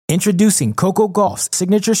Introducing Coco Gauff's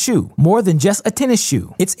signature shoe, more than just a tennis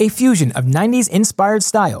shoe. It's a fusion of 90s-inspired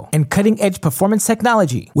style and cutting-edge performance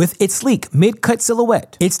technology. With its sleek mid-cut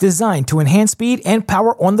silhouette, it's designed to enhance speed and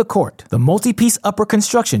power on the court. The multi-piece upper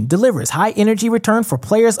construction delivers high-energy return for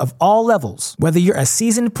players of all levels. Whether you're a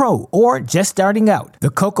seasoned pro or just starting out, the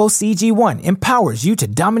Coco CG1 empowers you to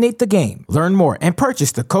dominate the game. Learn more and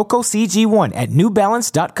purchase the Coco CG1 at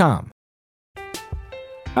NewBalance.com.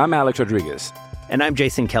 I'm Alex Rodriguez. And I'm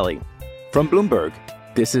Jason Kelly. From Bloomberg,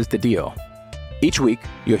 this is The Deal. Each week,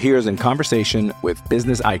 you'll hear us in conversation with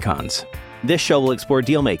business icons. This show will explore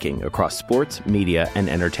deal-making across sports, media, and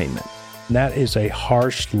entertainment. That is a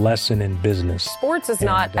harsh lesson in business. Sports is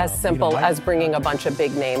not as simple as bringing a bunch of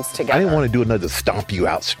big names together. I didn't want to do another stomp you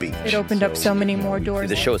out speech. It opened up so many more doors.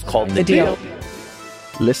 The show is called The Deal.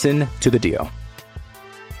 Listen to The Deal.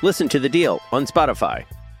 Listen to The Deal on Spotify.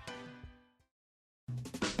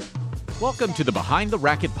 Welcome to the Behind the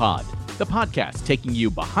Racket Pod, the podcast taking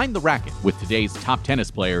you behind the racket with today's top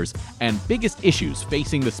tennis players and biggest issues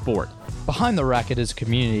facing the sport. Behind the Racket is a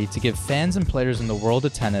community to give fans and players in the world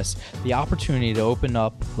of tennis the opportunity to open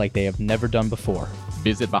up like they have never done before.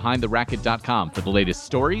 Visit BehindTheRacket.com for the latest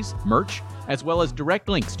stories, merch, as well as direct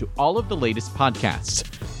links to all of the latest podcasts.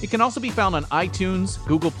 It can also be found on iTunes,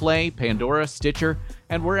 Google Play, Pandora, Stitcher,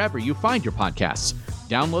 and wherever you find your podcasts.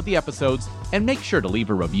 Download the episodes and make sure to leave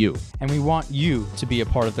a review. And we want you to be a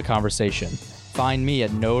part of the conversation. Find me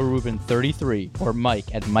at Noah Rubin 33 or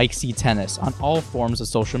Mike at Mike C Tennis on all forms of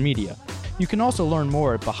social media. You can also learn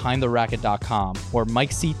more at BehindTheRacket.com or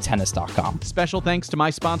MikeCTennis.com. Special thanks to my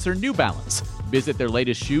sponsor, New Balance. Visit their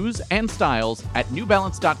latest shoes and styles at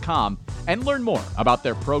NewBalance.com and learn more about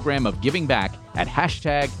their program of giving back at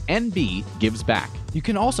 #NBGivesBack. You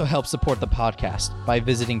can also help support the podcast by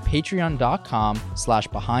visiting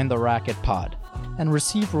patreon.com/BehindTheRacketPod and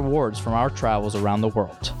receive rewards from our travels around the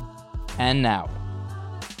world. And now,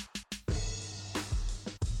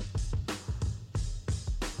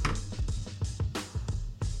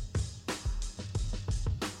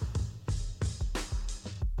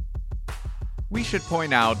 we should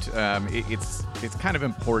point out it's kind of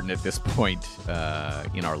important at this point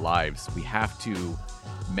in our lives. We have to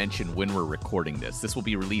mention when we're recording this. This will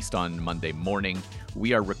be released on Monday morning.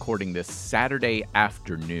 We are recording this Saturday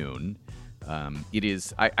afternoon. It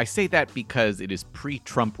is. I say that because it is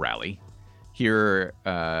pre-Trump rally here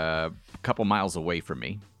a couple miles away from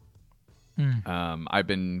me. I've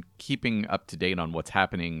been keeping up to date on what's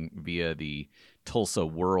happening via the Tulsa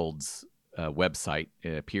World's website.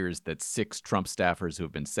 It appears that 6 Trump staffers who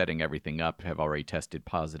have been setting everything up have already tested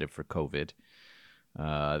positive for COVID.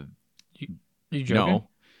 you joking? No.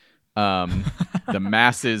 The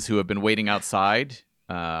masses who have been waiting outside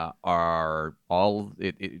are all,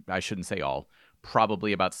 I shouldn't say all,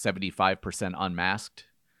 probably about 75% unmasked.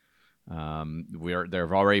 There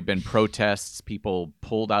have already been protests. People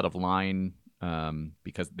pulled out of line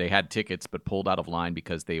because they had tickets, but pulled out of line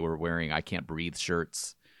because they were wearing "I Can't Breathe"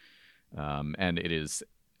 shirts. And it is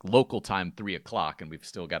local time 3:00, and we've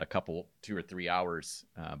still got 2 or 3 hours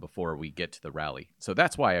before we get to the rally. So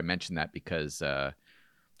that's why I mentioned that, because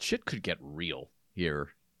shit could get real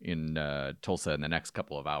here in Tulsa in the next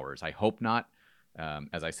couple of hours. I hope not.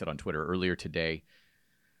 As I said on Twitter earlier today,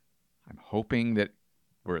 I'm hoping that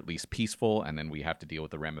we're at least peaceful, and then we have to deal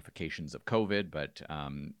with the ramifications of COVID. But,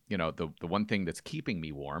 the one thing that's keeping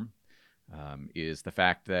me warm is the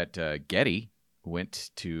fact that Getty went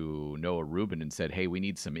to Noah Rubin and said, hey, we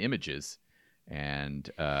need some images. And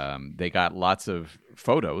they got lots of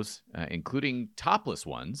photos, including topless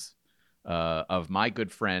ones, of my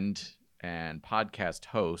good friend and podcast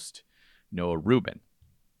host, Noah Rubin.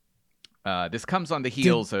 This comes on the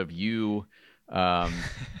heels of you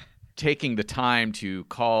taking the time to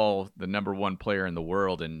call the number 1 player in the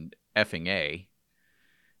world an effing A.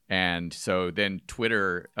 And so then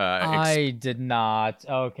Twitter I did not.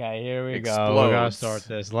 Okay, here we explodes. go. We're gonna start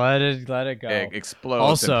this. Let it go. It explodes.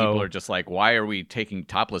 Also, and people are just like, why are we taking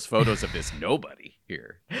topless photos of this nobody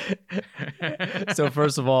here? So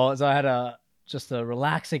first of all, I had just a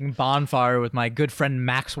relaxing bonfire with my good friend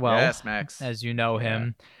Maxwell. Yes, Max. As you know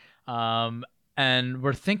him. And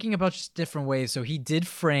we're thinking about just different ways. So he did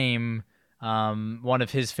frame one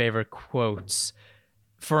of his favorite quotes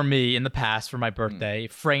for me in the past for my birthday,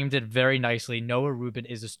 framed it very nicely. Noah Rubin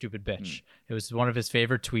is a stupid bitch. It was one of his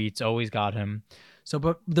favorite tweets, always got him. So,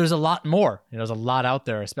 but there's a lot more. There's a lot out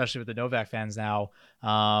there, especially with the Novak fans now.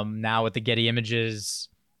 Now with the Getty Images,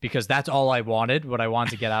 because that's all I wanted. What I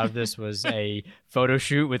wanted to get out of this was a photo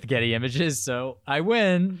shoot with Getty Images. So I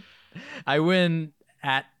win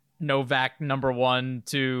at Novak number 1,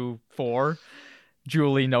 2, 4,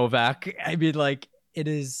 Julie Novak. I mean, like,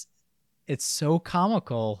 it's so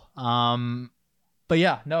comical. But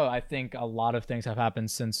yeah, no, I think a lot of things have happened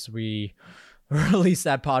since we released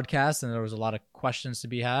that podcast, and there was a lot of questions to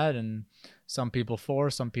be had, and some people for,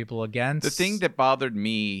 some people against. The thing that bothered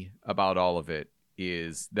me about all of it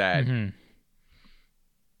is that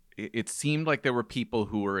it seemed like there were people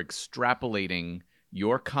who were extrapolating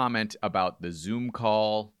your comment about the Zoom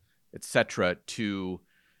call, etc., to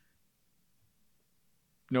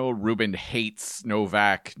no, Ruben hates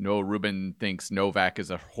Novak. No, Ruben thinks Novak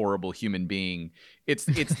is a horrible human being. It's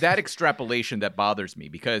that extrapolation that bothers me,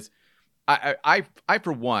 because I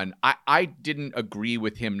for one, I didn't agree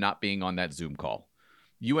with him not being on that Zoom call.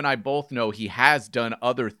 You and I both know he has done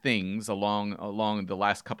other things along the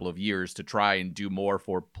last couple of years to try and do more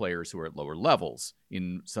for players who are at lower levels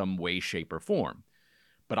in some way, shape, or form.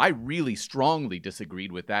 But I really strongly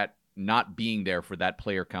disagreed with that not being there for that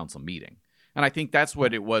player council meeting. And I think that's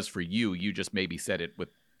what it was for you. You just maybe said it with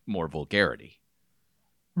more vulgarity.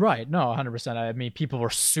 Right. No, 100%. I mean, people were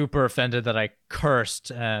super offended that I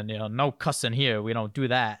cursed, and, no cussing here. We don't do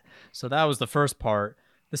that. So that was the first part.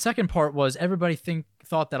 The second part was everybody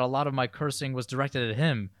thought that a lot of my cursing was directed at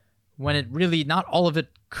him, when it really, not all of it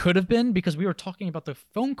could have been, because we were talking about the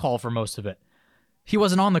phone call for most of it. He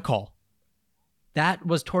wasn't on the call. That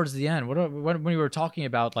was towards the end. When we were talking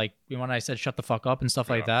about, like, when I said shut the fuck up and stuff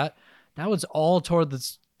like that, that was all toward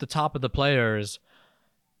the top of the players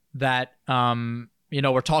that,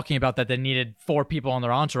 were talking about that they needed 4 people on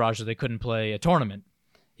their entourage so they couldn't play a tournament.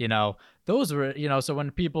 Those were, so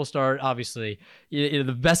when people start, obviously, the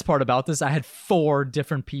best part about this, I had 4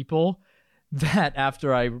 different people that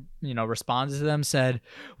after I, responded to them said,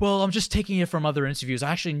 well, I'm just taking it from other interviews.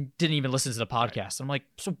 I actually didn't even listen to the podcast. I'm like,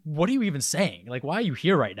 so what are you even saying? Like, why are you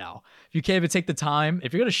here right now? If you can't even take the time,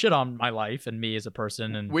 if you're going to shit on my life and me as a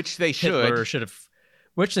person, and which they should have,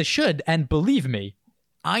 which they should. And believe me,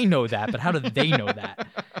 I know that, but how do they know that?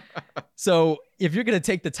 So if you're going to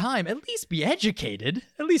take the time, at least be educated,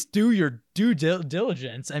 at least do your due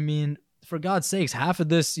diligence. I mean, for God's sakes, half of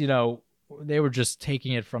this, they were just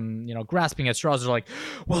taking it from, grasping at straws. They're like,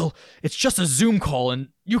 well, it's just a Zoom call and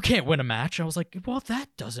you can't win a match. I was like, well, that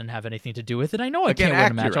doesn't have anything to do with it. I know I can't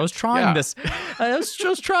win a match. I was trying this.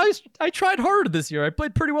 I tried hard this year. I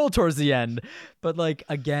played pretty well towards the end. But, like,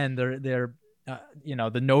 again, they're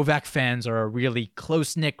the Novak fans are a really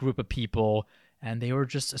close-knit group of people, and they were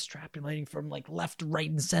just extrapolating from, like, left, right,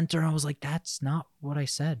 and center. I was like, that's not what I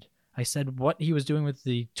said. I said what he was doing with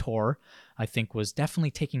the tour, I think, was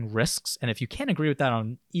definitely taking risks. And if you can't agree with that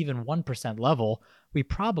on even 1% level, we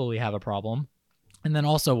probably have a problem. And then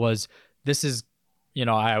also this is,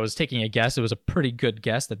 I was taking a guess. It was a pretty good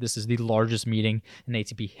guess that this is the largest meeting in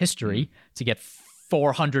ATP history to get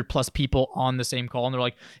 400 plus people on the same call. And they're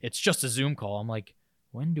like, it's just a Zoom call. I'm like,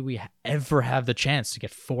 when do we ever have the chance to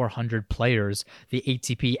get 400 players, the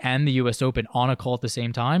ATP and the US Open, on a call at the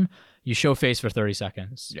same time? You show face for 30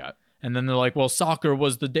 seconds. Yeah. And then they're like, well, soccer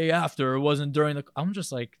was the day after. It wasn't during the... I'm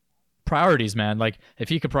just like, priorities, man. Like, if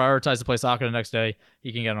he could prioritize to play soccer the next day,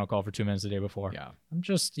 he can get on a call for 2 minutes the day before. Yeah. I'm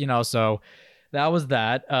just, so that was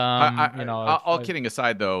that. All kidding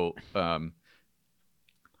aside, though,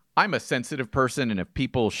 I'm a sensitive person, and if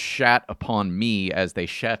people shat upon me as they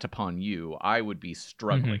shat upon you, I would be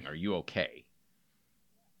struggling. Are you okay?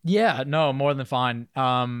 Yeah, no, more than fine.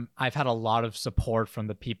 I've had a lot of support from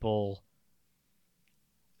the people's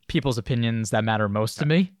opinions that matter most to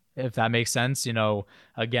me, if that makes sense.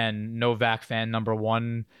 Again, Novak fan number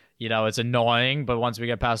 1, it's annoying, but once we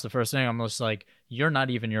get past the first thing, I'm just like, you're not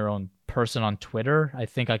even your own person on Twitter. I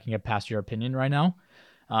think I can get past your opinion right now.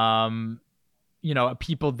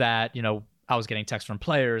 People that, I was getting texts from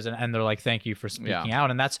players and they're like, thank you for speaking out.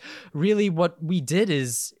 And that's really what we did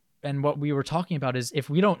and what we were talking about is, if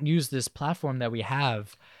we don't use this platform that we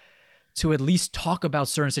have to at least talk about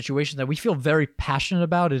certain situations that we feel very passionate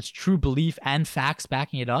about, it's true belief and facts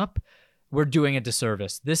backing it up, we're doing a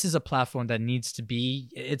disservice. This is a platform that needs to be,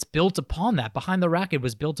 it's built upon that. Behind the Racket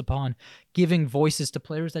was built upon giving voices to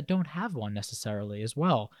players that don't have one necessarily as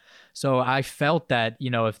well. So I felt that,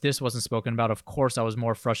 if this wasn't spoken about, of course I was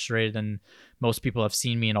more frustrated than most people have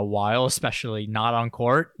seen me in a while, especially not on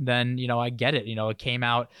court. Then, I get it. It came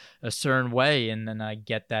out a certain way, and then I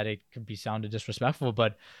get that it could be sounded disrespectful,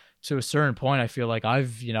 but to a certain point, I feel like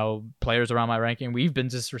I've, players around my ranking, we've been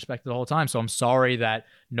disrespected the whole time. So I'm sorry that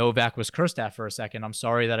Novak was cursed at for a second. I'm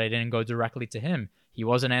sorry that I didn't go directly to him. He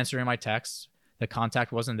wasn't answering my texts. The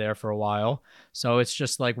contact wasn't there for a while. So it's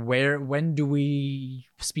just like, when do we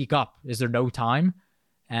speak up? Is there no time?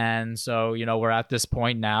 And so, we're at this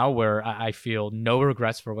point now where I feel no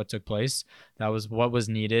regrets for what took place. That was what was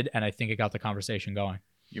needed. And I think it got the conversation going.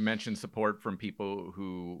 You mentioned support from people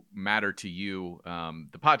who matter to you.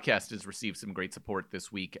 The podcast has received some great support this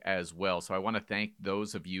week as well. So I want to thank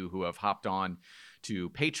those of you who have hopped on to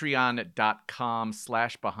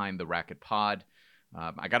patreon.com/behindtheracketpod.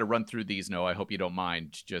 I got to run through these, Noah. I hope you don't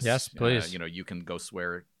mind. Just, yes, please. You can go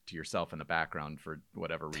swear to yourself in the background for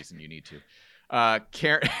whatever reason you need to.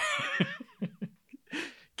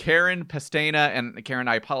 Karen Pastena, and Karen,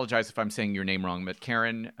 I apologize if I'm saying your name wrong, but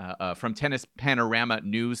Karen from Tennis Panorama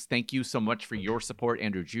News, thank you so much for your support.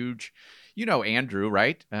 Andrew Juge, you know Andrew,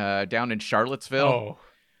 right? Down in Charlottesville.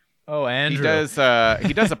 Oh, Andrew.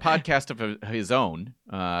 He does a podcast of his own.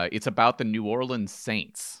 It's about the New Orleans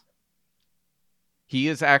Saints. He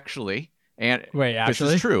is actually, and this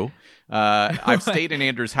is true. I've stayed in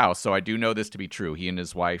Andrew's house, so I do know this to be true. He and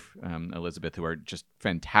his wife, Elizabeth, who are just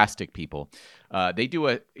fantastic people.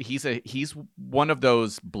 He's one of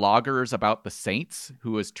those bloggers about the Saints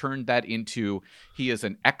who has turned that into, he is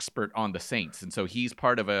an expert on the Saints. And so he's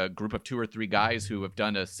part of a group of 2 or 3 guys who have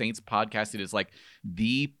done a Saints podcast. It is like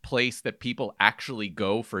the place that people actually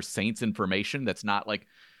go for Saints information. That's not like,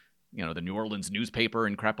 the New Orleans newspaper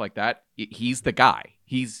and crap like that. He's the guy.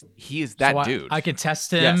 He is that dude. I can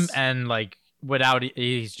test him, and like without,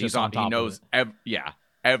 he's just on top. He knows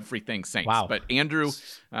everything Saints. Wow. But Andrew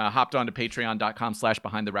hopped on to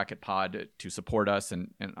patreon.com/behindtheracketpod to support us.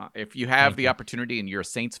 And if you have the opportunity and you're a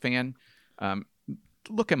Saints fan,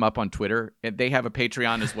 look him up on Twitter. And they have a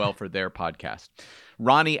Patreon as well for their podcast.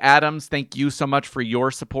 Ronnie Adams, thank you so much for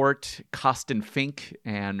your support. Costin Fink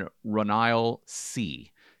and Ronile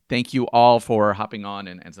C. Thank you all for hopping on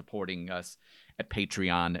and supporting us at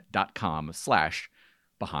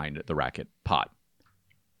patreon.com/behindtheracketpod.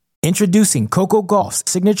 Introducing Coco Gauff's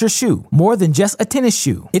signature shoe. More than just a tennis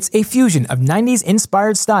shoe, it's a fusion of 90s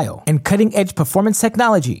inspired style and cutting-edge performance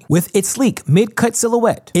technology. With its sleek mid-cut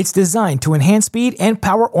silhouette, it's designed to enhance speed and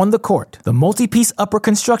power on the court. The multi-piece upper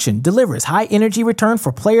construction delivers high-energy return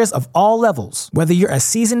for players of all levels. Whether you're a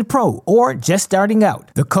seasoned pro or just starting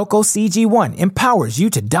out, the Coco CG1 empowers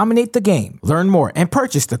you to dominate the game. Learn more and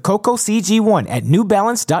purchase the Coco CG1 at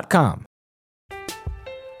newbalance.com.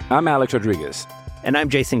 I'm Alex Rodriguez. And I'm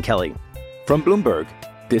Jason Kelly. From Bloomberg,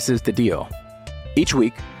 this is The Deal. Each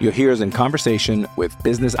week, you'll hear us in conversation with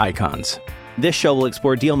business icons. This show will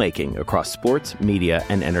explore deal-making across sports, media,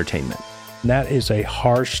 and entertainment. That is a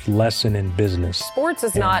harsh lesson in business. Sports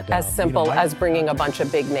is not as simple as bringing a bunch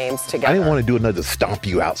of big names together. I didn't want to do another stomp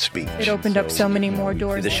you out speech. It opened up so many more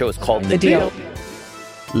doors. The show is called The Deal.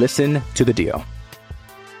 Listen to The Deal.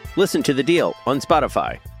 Listen to The Deal on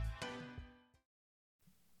Spotify.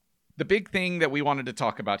 The big thing that we wanted to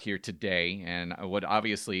talk about here today, and what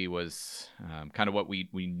obviously was kind of what we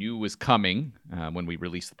knew was coming when we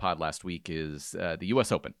released the pod last week, is the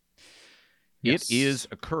U.S. Open. Yes. It is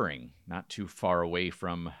occurring not too far away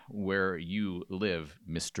from where you live,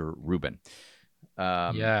 Mr. Rubin.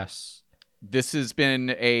 Yes. This has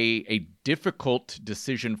been a difficult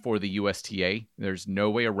decision for the USTA. There's no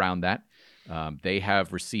way around that. They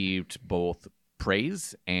have received both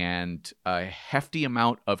praise and a hefty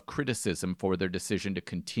amount of criticism for their decision to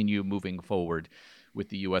continue moving forward with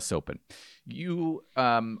the U.S. Open. You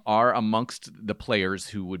are amongst the players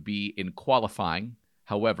who would be in qualifying.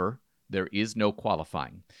 However, there is no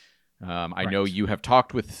qualifying. I know you have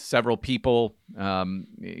talked with several people, several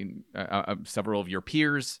of your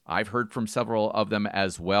peers. I've heard from several of them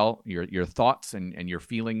as well. Your thoughts and your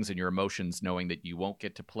feelings and your emotions knowing that you won't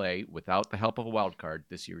get to play without the help of a wild card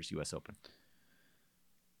this year's U.S. Open.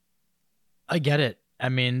 I get it. I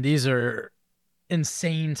mean, these are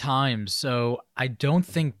insane times. So I don't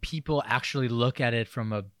think people actually look at it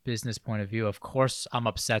from a business point of view. Of course, I'm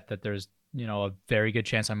upset that there's, a very good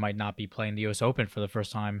chance I might not be playing the US Open for the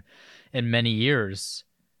first time in many years.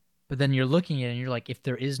 But then you're looking at it and you're like, if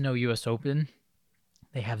there is no US Open,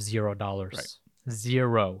 they have $0. Right.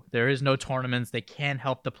 Zero. There is no tournaments. They can't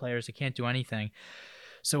help the players. They can't do anything.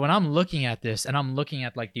 So when I'm looking at this and I'm looking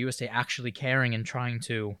at like the USA actually caring and trying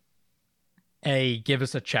to A, give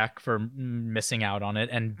us a check for missing out on it,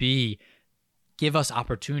 and B, give us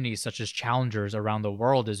opportunities such as challengers around the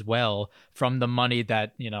world as well from the money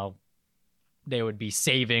that, they would be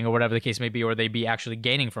saving or whatever the case may be, or they'd be actually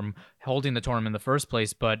gaining from holding the tournament in the first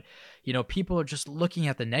place. But, people are just looking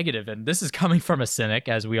at the negative, and this is coming from a cynic,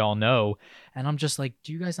 as we all know. And I'm just like,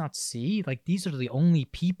 do you guys not see? Like, these are the only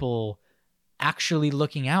people actually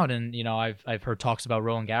looking out. And, I've heard talks about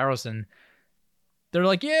Roland Garros, and they're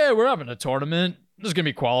like, yeah, we're having a tournament. There's going to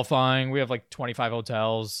be qualifying. We have like 25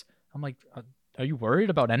 hotels. I'm like, are you worried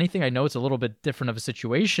about anything? I know it's a little bit different of a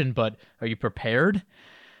situation, but are you prepared?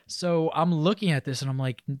 So I'm looking at this and I'm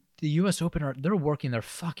like, the US Open, they're working their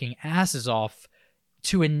fucking asses off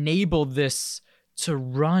to enable this to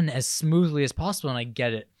run as smoothly as possible. And I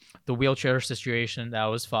get it. The wheelchair situation, that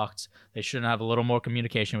was fucked. They shouldn't have a little more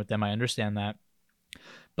communication with them. I understand that.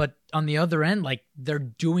 But on the other end, like, they're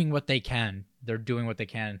doing what they can. They're doing what they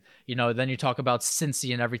can. You know, then you talk about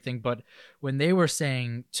Cincy and everything. But when they were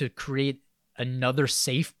saying to create another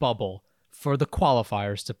safe bubble for the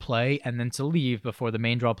qualifiers to play and then to leave before the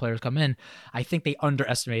main draw players come in, I think they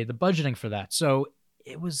underestimated the budgeting for that. So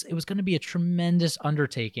it was going to be a tremendous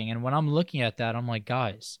undertaking. And when I'm looking at that, I'm like,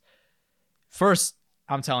 guys, first,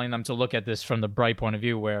 I'm telling them to look at this from the bright point of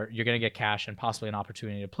view where you're going to get cash and possibly an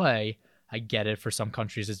opportunity to play. I get it. For some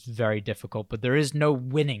countries, it's very difficult, but there is no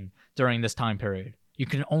winning during this time period. You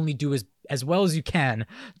can only do as well as you can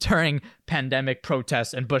during pandemic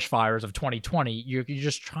protests and bushfires of 2020. You're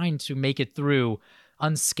just trying to make it through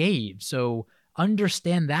unscathed. So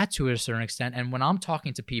understand that to a certain extent. And when I'm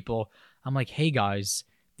talking to people, I'm like, hey guys,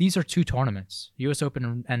 these are 2 tournaments, US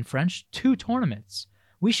Open and French, 2 tournaments.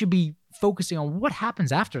 We should be focusing on what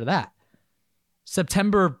happens after that.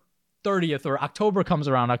 September 30th or October comes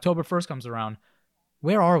around, October 1st comes around.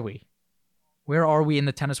 Where are we? Where are we in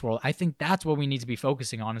the tennis world? I think that's what we need to be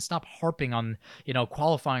focusing on and stop harping on,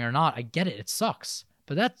 qualifying or not. I get it. It sucks,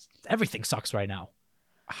 but everything sucks right now.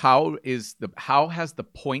 How has the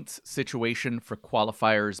points situation for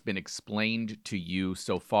qualifiers been explained to you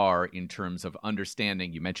so far in terms of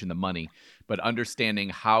understanding? You mentioned the money, but understanding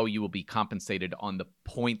how you will be compensated on the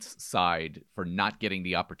points side for not getting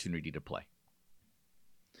the opportunity to play.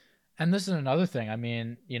 And this is another thing. I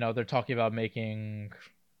mean, they're talking about making,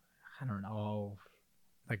 I don't know,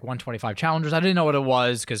 like 125 challengers. I didn't know what it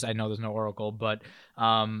was because I know there's no Oracle, but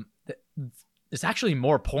it's actually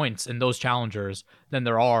more points in those challengers than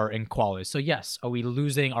there are in qualies. So yes, are we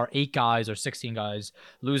losing our 8 guys or 16 guys,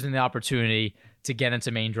 losing the opportunity to get into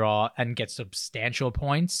main draw and get substantial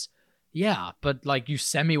points? Yeah, but like you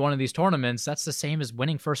send me one of these tournaments, that's the same as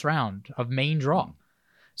winning first round of main draw.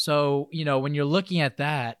 So, when you're looking at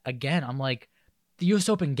that, again, I'm like, the US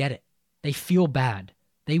Open get it. They feel bad.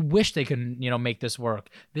 They wish they could, make this work.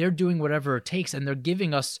 They're doing whatever it takes, and they're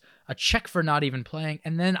giving us a check for not even playing,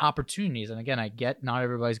 and then opportunities. And again, I get not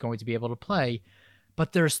everybody's going to be able to play,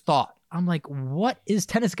 but there's thought. I'm like, what is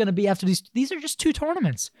tennis going to be after these? These are just 2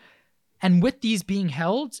 tournaments. And with these being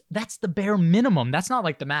held, that's the bare minimum. That's not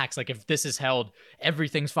like the max. Like if this is held,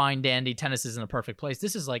 everything's fine, dandy, tennis is in a perfect place.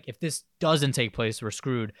 This is like, if this doesn't take place, we're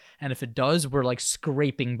screwed. And if it does, we're like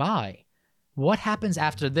scraping by. What happens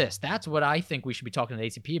after this? That's what I think we should be talking to the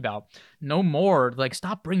ATP about. No more, like,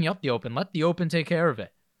 stop bringing up the Open. Let the Open take care of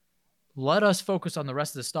it. Let us focus on the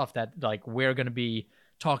rest of the stuff that, like, we're going to be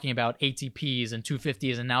talking about ATPs and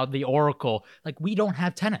 250s and now the Oracle. Like, we don't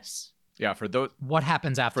have tennis. Yeah, for those, what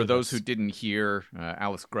happens after for those this? who didn't hear,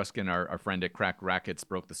 Alex Gruskin, our friend at Crack Rackets,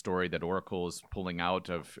 broke the story that Oracle is pulling out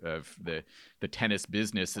of the tennis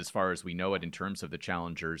business as far as we know it in terms of the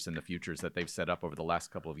challengers and the futures that they've set up over the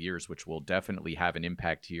last couple of years, which will definitely have an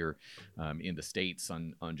impact here in the States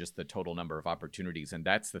on just the total number of opportunities. And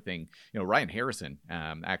that's the thing. Ryan Harrison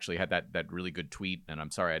actually had that really good tweet, and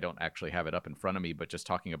I'm sorry I don't actually have it up in front of me, but just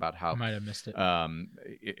talking about how I might have missed it.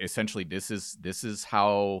 Essentially, this is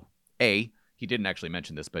how. He didn't actually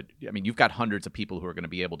mention this, but I mean, you've got hundreds of people who are going to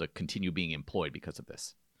be able to continue being employed because of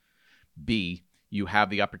this. B, you have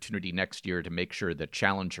the opportunity next year to make sure that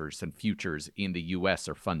challengers and futures in the U.S.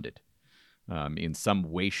 are funded in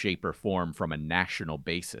some way, shape, or form from a national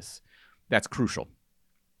basis. That's crucial.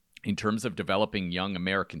 In terms of developing young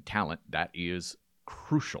American talent, that is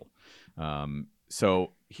crucial.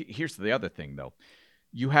 So here's the other thing, though.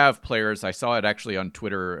 You have players, I saw it actually on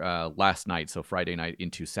Twitter last night, so Friday night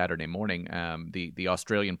into Saturday morning, the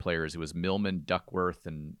Australian players, it was Millman, Duckworth,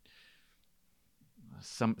 and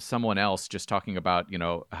someone else just talking about,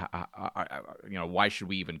 why should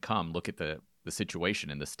we even come? Look at the situation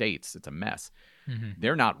in the States. It's a mess. Mm-hmm.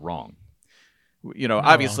 They're not wrong.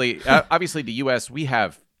 Obviously the U.S., we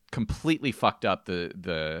have completely fucked up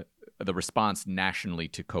the response nationally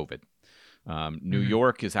to COVID. New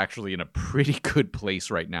York is actually in a pretty good place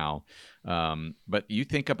right now. But you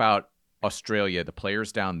think about Australia, the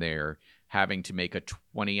players down there having to make a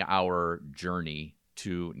 20-hour journey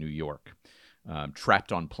to New York,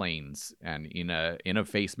 trapped on planes and in a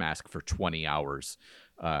face mask for 20 hours.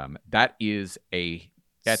 That's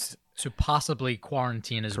to possibly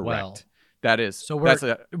quarantine as correct. Well. That is. So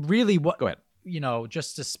we're really what, go ahead.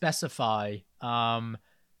 Just to specify, not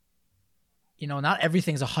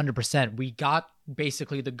everything's 100%. We got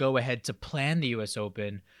basically the go-ahead to plan the U.S.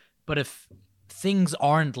 Open, but if things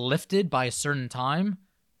aren't lifted by a certain time,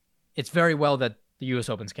 it's very well that the U.S.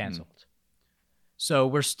 Open's canceled. So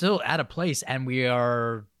we're still at a place, and we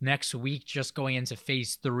are next week just going into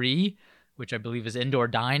phase 3, which I believe is indoor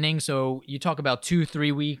dining. So you talk about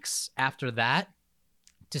 2-3 weeks after that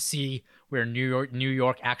to see where New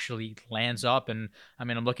York actually lands up. And I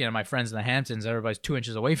mean, I'm looking at my friends in the Hamptons. Everybody's 2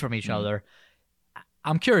 inches away from each other.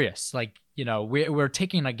 I'm curious. Like, you know, we're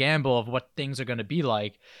taking a gamble of what things are going to be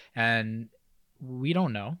like, and we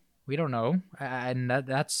don't know. We don't know, and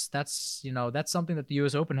that's you know, that's something that the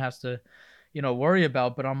U.S. Open has to, you know, worry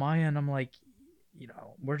about. But on my end, I'm like, you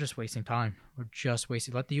know, we're just wasting time. We're just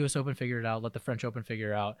wasting. Let the U.S. Open figure it out. Let the French Open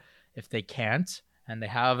figure it out. If they can't, and they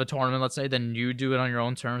have a tournament, let's say, then you do it on your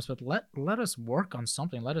own terms. But let us work on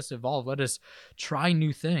something. Let us evolve. Let us try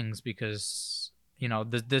new things, because, you know,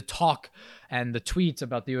 the talk and the tweets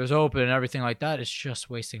about the U.S. Open and everything like that is just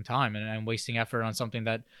wasting time and wasting effort on something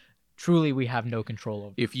that truly we have no control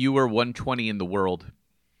over. If you were 120 in the world,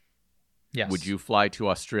 yes, would you fly to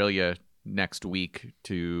Australia next week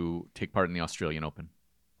to take part in the Australian Open?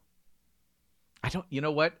 I don't, you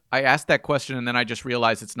know what? I asked that question and then I just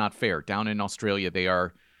realized it's not fair. Down in Australia, they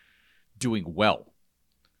are doing well.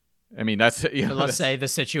 I mean, that's, you know, let's say the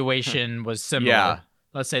situation was similar. Yeah.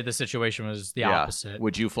 Let's say the situation was the opposite.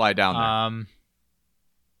 Would you fly down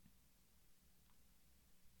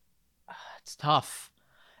there? It's tough.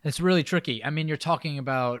 It's really tricky. I mean, you're talking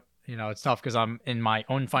about, you know, it's tough because I'm in my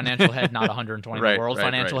own financial head, not 120 right, the world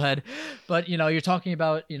financial head. But, you know, you're talking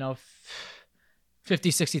about, you know,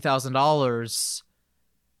 $50,000, $60,000,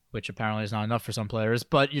 which apparently is not enough for some players.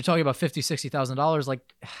 But you're talking about $50,000, $60,000. Like,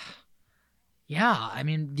 yeah, I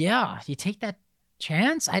mean, yeah, you take that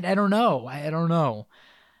chance. I don't know. I don't know.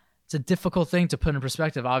 It's a difficult thing to put in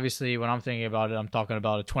perspective. Obviously, when I'm thinking about it, I'm talking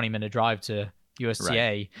about a 20-minute drive to USTA,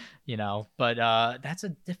 right, you know, but that's a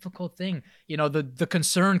difficult thing. You know, the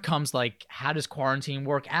concern comes like, how does quarantine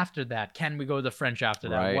work after that? Can we go to the French after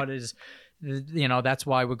that? Right. What is, you know, that's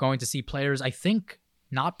why we're going to see players, I think,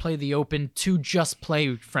 not play the Open to just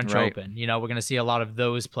play French right. Open. You know, we're going to see a lot of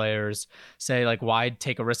those players say, like, why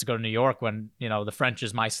take a risk to go to New York when, you know, the French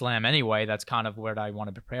is my slam anyway? That's kind of what I want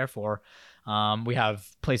to prepare for. We have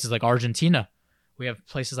places like Argentina. We have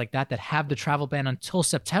places like that have the travel ban until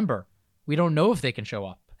September. We don't know if they can show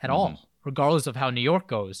up at all, regardless of how New York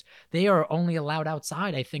goes. They are only allowed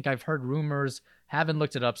outside. I think I've heard rumors, haven't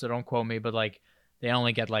looked it up, so don't quote me, but like they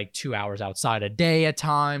only get like 2 hours outside a day at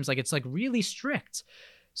times. Like it's like really strict.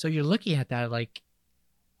 So you're looking at that like,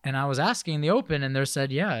 and I was asking the Open and they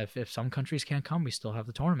said, yeah, if some countries can't come, we still have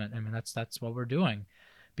the tournament. I mean, that's what we're doing,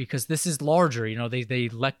 because this is larger. You know, they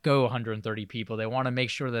let go 130 people. They want to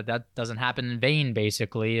make sure that doesn't happen in vain,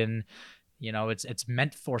 basically. And you know, it's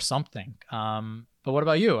meant for something. But what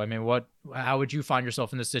about you? I mean, how would you find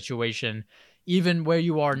yourself in this situation, even where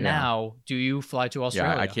you are now? Do you fly to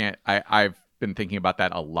Australia? Yeah, I can't. I've been thinking about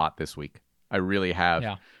that a lot this week. I really have.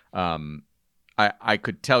 Yeah. I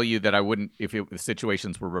could tell you that I wouldn't, if the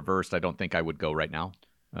situations were reversed, I don't think I would go right now.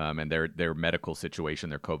 And their medical situation,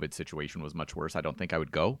 their COVID situation was much worse. I don't think I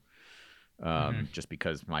would go. Just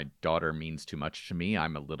because my daughter means too much to me.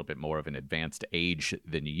 I'm a little bit more of an advanced age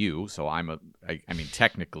than you, so I mean,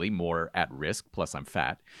 technically more at risk. Plus, I'm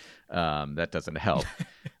fat. That doesn't help.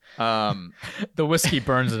 The whiskey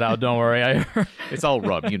burns it out. Don't worry. It's all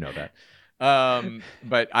rum, you know that.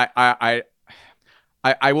 But I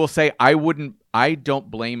will say I don't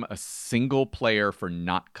blame a single player for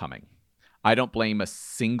not coming. I don't blame a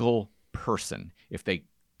single person if they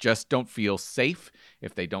just don't feel safe,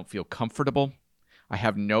 if they don't feel comfortable. I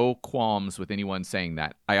have no qualms with anyone saying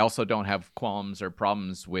that. I also don't have qualms or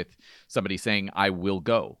problems with somebody saying, I will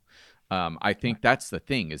go. I think that's the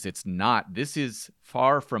thing, this is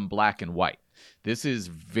far from black and white. This is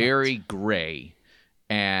very gray.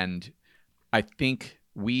 And I think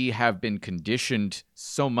we have been conditioned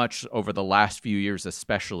so much over the last few years,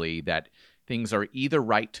 especially, that things are either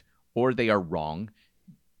right or they are wrong.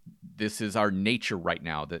 This is our nature right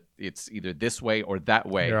now, that it's either this way or that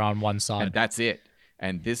way. You're on one side. And that's it.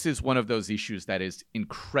 And this is one of those issues that is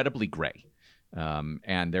incredibly gray.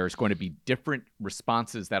 And there's going to be different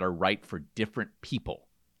responses that are right for different people.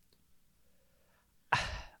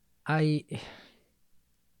 It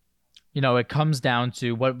comes down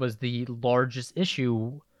to what was the largest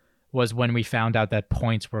issue was when we found out that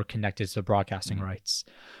points were connected to broadcasting rights.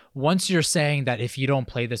 Once you're saying that if you don't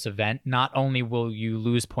play this event, not only will you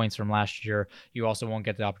lose points from last year, you also won't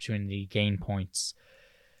get the opportunity to gain points.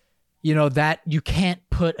 You know, that you can't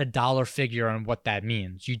put a dollar figure on what that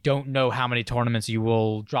means. You don't know how many tournaments you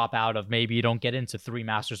will drop out of. Maybe you don't get into 3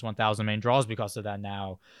 Masters 1000 main draws because of that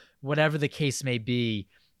now. Whatever the case may be,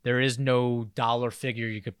 there is no dollar figure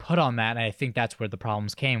you could put on that. And I think that's where the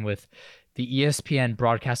problems came with the ESPN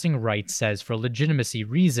broadcasting rights says for legitimacy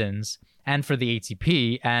reasons and for the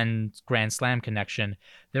ATP and Grand Slam connection,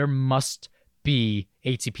 there must be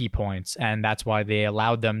ATP points. And that's why they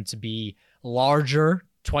allowed them to be larger,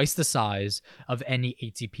 twice the size of any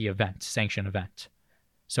ATP event, sanctioned event.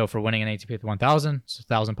 So for winning an ATP at 1,000, it's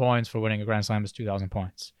 1,000 points. For winning a Grand Slam, it's 2,000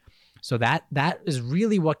 points. So that is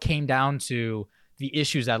really what came down to the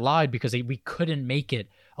issues that lied, because we couldn't make it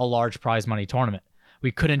a large prize money tournament.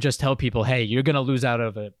 We couldn't just tell people, hey, you're going to lose out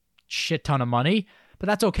of a shit ton of money, but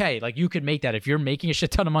that's okay. Like, you could make that. If you're making a shit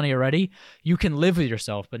ton of money already, you can live with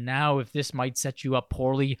yourself. But now if this might set you up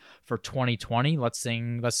poorly for 2020, let's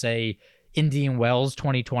say Indian Wells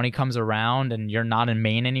 2020 comes around and you're not in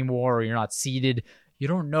Maine anymore, or you're not seeded, you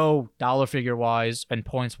don't know dollar figure wise and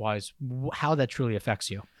points wise how that truly affects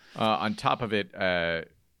you. On top of it,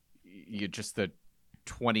 you just the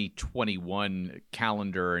 2021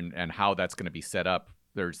 calendar and how that's going to be set up,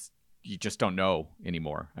 you just don't know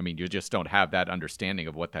anymore. I mean, you just don't have that understanding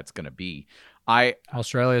of what that's going to be.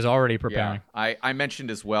 Australia is already preparing. Yeah, I mentioned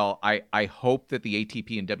as well, I hope that the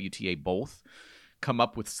ATP and WTA both come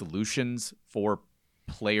up with solutions for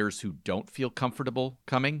players who don't feel comfortable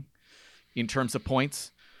coming in terms of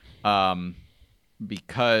points.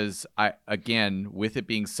 Because with it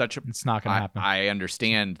being such a, it's not going to happen. I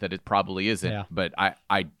understand that it probably isn't, but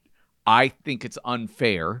I think it's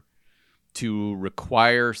unfair to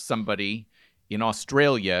require somebody in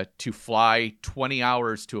Australia to fly 20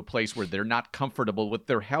 hours to a place where they're not comfortable with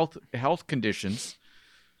their health conditions.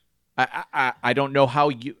 I don't know how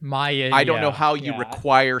you. I don't know how you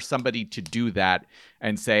require somebody to do that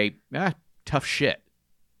and say, tough shit.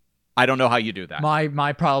 I don't know how you do that.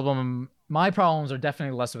 My problems are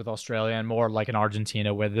definitely less with Australia and more like in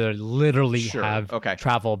Argentina, where they literally have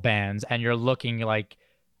travel bans, and you're looking like,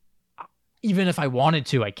 even if I wanted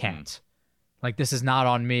to, I can't. Like, this is not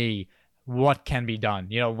on me. What can be done?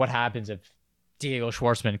 You know, what happens if Diego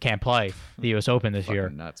Schwartzman can't play the U.S. Open this year?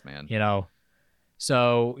 Nuts, man. You know,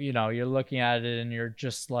 so you're looking at it and you're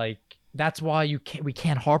just like, that's why we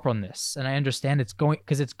can't harp on this. And I understand it's going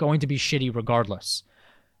to be shitty regardless.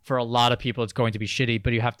 For a lot of people, it's going to be shitty,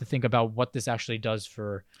 but you have to think about what this actually does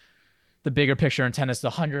for the bigger picture in tennis, the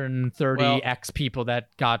 130 people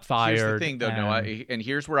that got fired. Here's the thing, though, Noah, and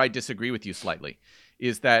here's where I disagree with you slightly,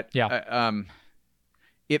 is that the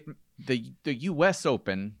U.S.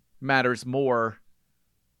 Open matters more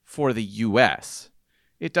for the U.S.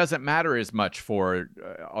 It doesn't matter as much for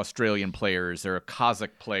Australian players or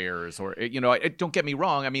Kazakh players, or don't get me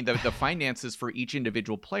wrong. I mean, the finances for each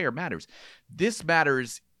individual player matters. This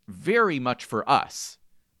matters very much for us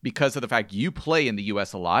because of the fact you play in the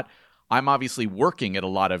U.S. a lot. I'm obviously working at a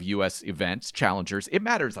lot of U.S. events, challengers. It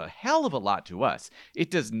matters a hell of a lot to us.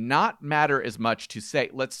 It does not matter as much to say,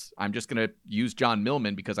 I'm just going to use John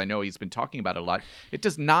Millman because I know he's been talking about it a lot. It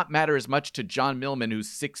does not matter as much to John Millman, who's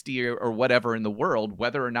 60 or whatever in the world,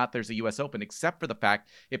 whether or not there's a U.S. Open, except for the fact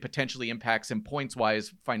it potentially impacts him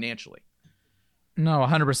points-wise financially. No,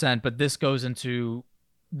 100%. But this goes into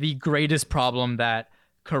the greatest problem that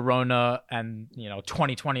Corona and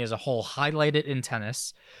 2020 as a whole highlighted in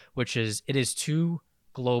tennis, which is it is too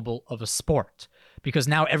global of a sport, because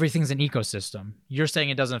now everything's an ecosystem. You're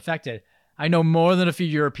saying it doesn't affect it. I know more than a few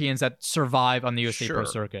Europeans that survive on the USTA Pro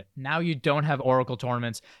Circuit. Now you don't have Oracle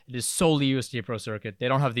tournaments. It is solely USTA Pro Circuit. They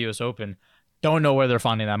don't have the US Open. Don't know where they're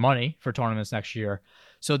finding that money for tournaments next year.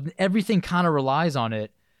 So everything kind of relies on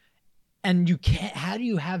it. And how do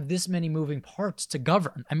you have this many moving parts to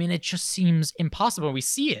govern? I mean, it just seems impossible. We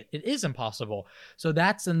see it. It is impossible. So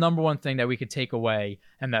that's the number one thing that we could take away,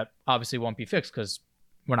 and that obviously won't be fixed because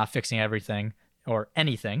we're not fixing everything or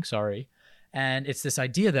anything, sorry. And it's this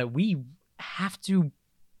idea that we have to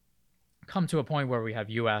come to a point where we have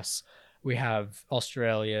US, we have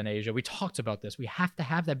Australia and Asia. We talked about this. We have to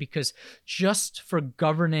have that because just for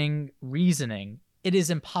governing reasoning, it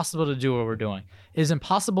is impossible to do what we're doing. It is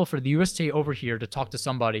impossible for the USTA over here to talk to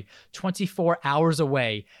somebody 24 hours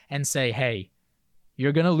away and say, hey,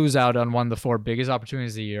 you're going to lose out on one of the 4 biggest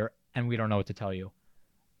opportunities of the year, and we don't know what to tell you.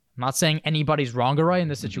 I'm not saying anybody's wrong or right in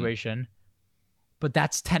this situation, but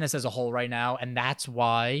that's tennis as a whole right now, and that's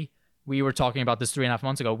why we were talking about this 3.5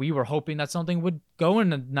 months ago. We were hoping that something would go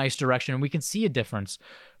in a nice direction, and we can see a difference.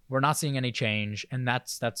 We're not seeing any change, and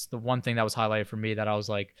that's the one thing that was highlighted for me that I was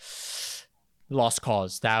like, lost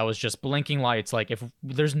cause. That was just blinking lights. Like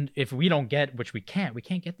if we don't get, which we can't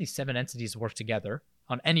get these 7 entities to work together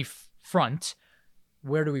on any front,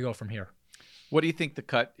 where do we go from here? What do you think the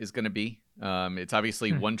cut is going to be? It's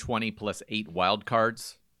obviously 120 plus 8 wild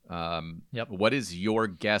cards. What is your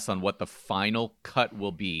guess on what the final cut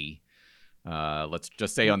will be? Let's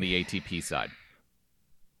just say on the ATP side.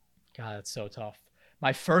 God, that's so tough.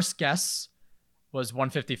 My first guess was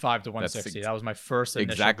 155 to 160. That was my first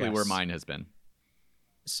initial exactly guess. where mine has been.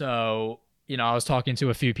 So, I was talking to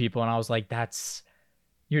a few people and I was like,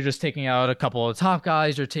 you're just taking out a couple of the top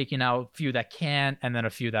guys. You're taking out a few that can't and then a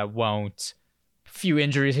few that won't. A few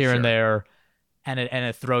injuries here and there. And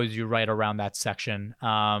it throws you right around that section.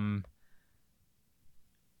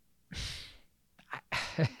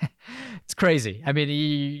 It's crazy. I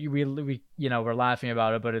mean, we're laughing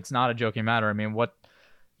about it, but it's not a joking matter. I mean,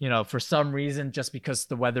 for some reason, just because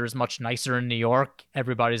the weather is much nicer in New York,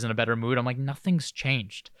 everybody's in a better mood. I'm like, nothing's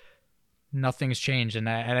changed. Nothing's changed. And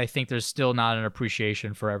I think there's still not an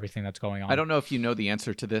appreciation for everything that's going on. I don't know if you know the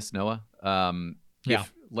answer to this, Noah.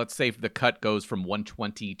 Let's say the cut goes from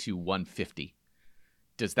 120 to 150.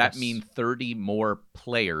 Does that mean 30 more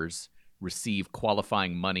players receive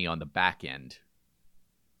qualifying money on the back end?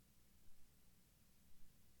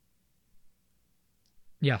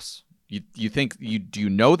 Yes. You think do you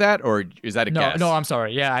know that, or is that a guess? No, I'm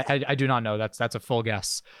sorry. Yeah, I do not know. That's a full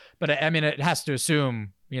guess. But I mean, it has to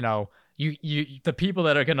assume, you the people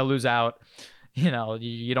that are going to lose out,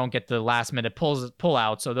 you don't get the last minute pull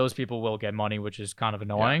out. So those people will get money, which is kind of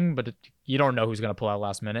annoying, but you don't know who's going to pull out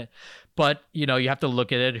last minute. But, you have to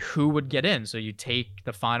look at it, who would get in. So you take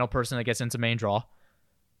the final person that gets into main draw.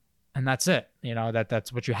 And that's it.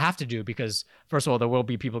 That's what you have to do, because first of all, there will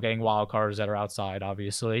be people getting wild cards that are outside,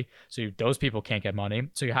 obviously. So those people can't get money.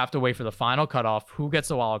 So you have to wait for the final cutoff, who gets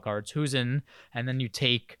the wild cards, who's in, and then you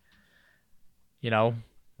take,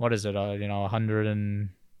 what is it? 100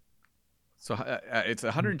 and. So it's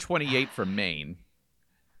 128 for Maine.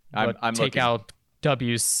 I'm take looking. Out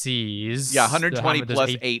WCs. Yeah, 120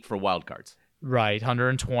 plus 8 for wild cards. Right,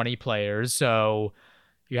 120 players. So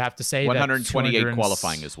you have to say 128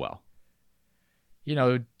 qualifying as well.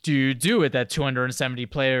 Do you do it that 270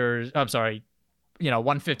 players? I'm sorry,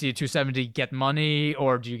 150 to 270 get money,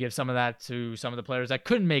 or do you give some of that to some of the players that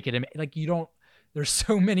couldn't make it? Like, you don't. There's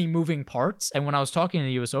so many moving parts. And when I was talking to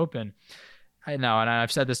the U.S. Open, I know, and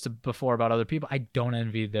I've said this before about other people, I don't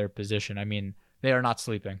envy their position. I mean, they are not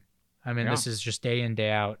sleeping. I mean, This is just day in,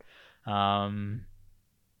 day out.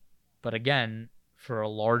 But again, for a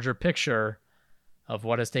larger picture of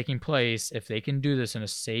what is taking place, if they can do this in a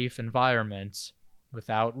safe environment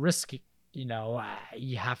without risk,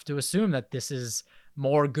 you have to assume that this is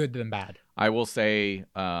more good than bad. I will say,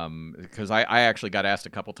 because I actually got asked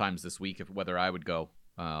a couple times this week whether I would go,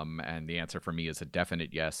 and the answer for me is a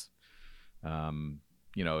definite yes.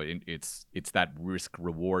 It's that risk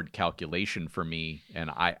reward calculation for me, and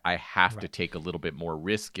I have to take a little bit more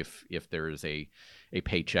risk if there is a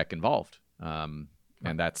paycheck involved, and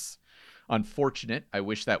that's unfortunate. I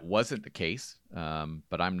wish that wasn't the case,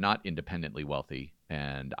 but I'm not independently wealthy,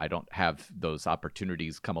 and I don't have those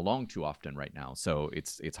opportunities come along too often right now. So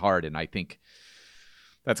it's hard, and I think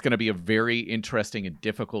that's going to be a very interesting and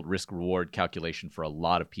difficult risk-reward calculation for a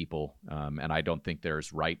lot of people. And I don't think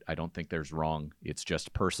there's right. I don't think there's wrong. It's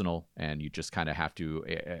just personal, and you just kind of have to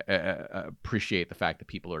appreciate the fact that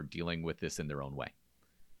people are dealing with this in their own way.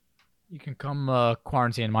 You can come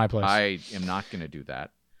quarantine in my place. I am not going to do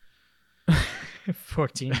that.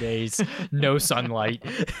 14 days, no sunlight.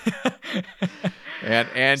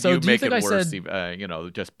 and so you make it I worse,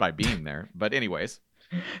 said, just by being there. But anyways.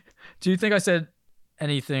 Do you think I said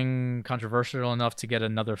anything controversial enough to get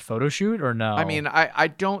another photo shoot, or no? I mean, I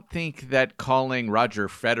don't think that calling Roger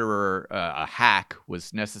Federer a hack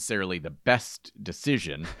was necessarily the best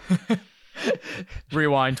decision.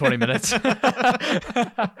 Rewind 20 minutes.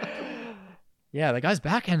 Yeah, the guy's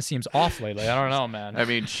backhand seems off lately. I don't know, man. I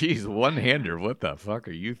mean, geez, one-hander. What the fuck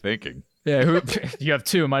are you thinking? Yeah, you have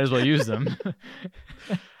two. Might as well use them.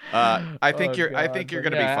 I think you're going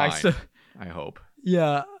to be fine. I hope.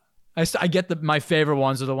 Yeah. I get my favorite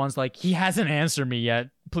ones are the ones like, he hasn't answered me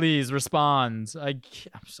yet. Please respond. I'm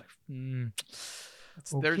just like,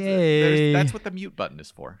 okay. That's what the mute button is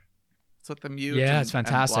for. That's what the mute. Yeah, it's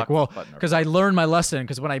fantastic. Well, because I learned my lesson.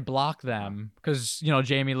 Because when I block them, because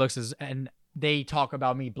Jamie looks and they talk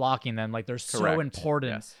about me blocking them like they're so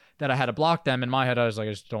important that I had to block them. In my head, I was like,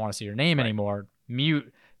 I just don't want to see your name anymore.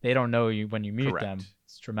 Mute. They don't know you when you mute them.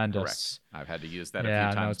 It's tremendous. Correct. I've had to use that a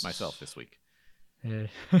few times myself this week. Yeah.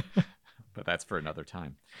 But that's for another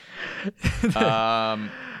time.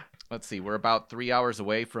 Let's see. We're about 3 hours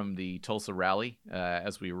away from the Tulsa rally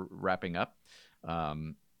as we're wrapping up.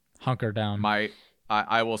 Hunker down.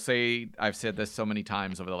 I will say, I've said this so many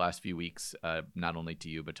times over the last few weeks, not only to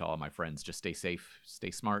you, but to all my friends, just stay safe,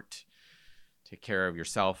 stay smart, take care of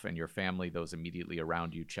yourself and your family, those immediately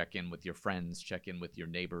around you. Check in with your friends, check in with your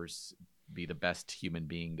neighbors, be the best human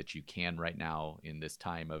being that you can right now in this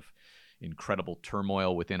time of incredible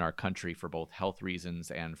turmoil within our country for both health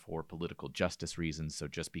reasons and for political justice reasons. So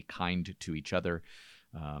just be kind to each other,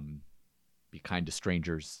 be kind to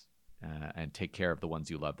strangers, and take care of the ones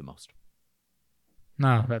you love the most.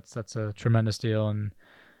 No, that's a tremendous deal. And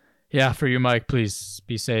yeah, for you, Mike, please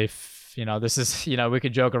be safe. This is, we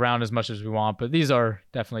could joke around as much as we want, but these are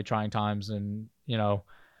definitely trying times, and,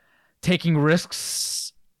 taking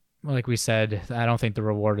risks, like we said, I don't think the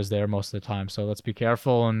reward is there most of the time. So let's be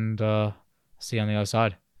careful, and see you on the other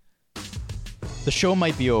side. The show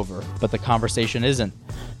might be over, but the conversation isn't.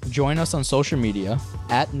 Join us on social media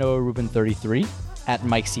at NoahRubin33, at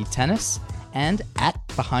Mike C. Tennis, and at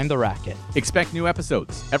Behind the Racket. Expect new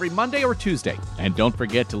episodes every Monday or Tuesday. And don't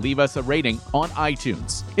forget to leave us a rating on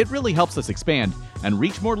iTunes. It really helps us expand and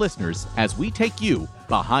reach more listeners as we take you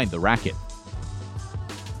behind the racket.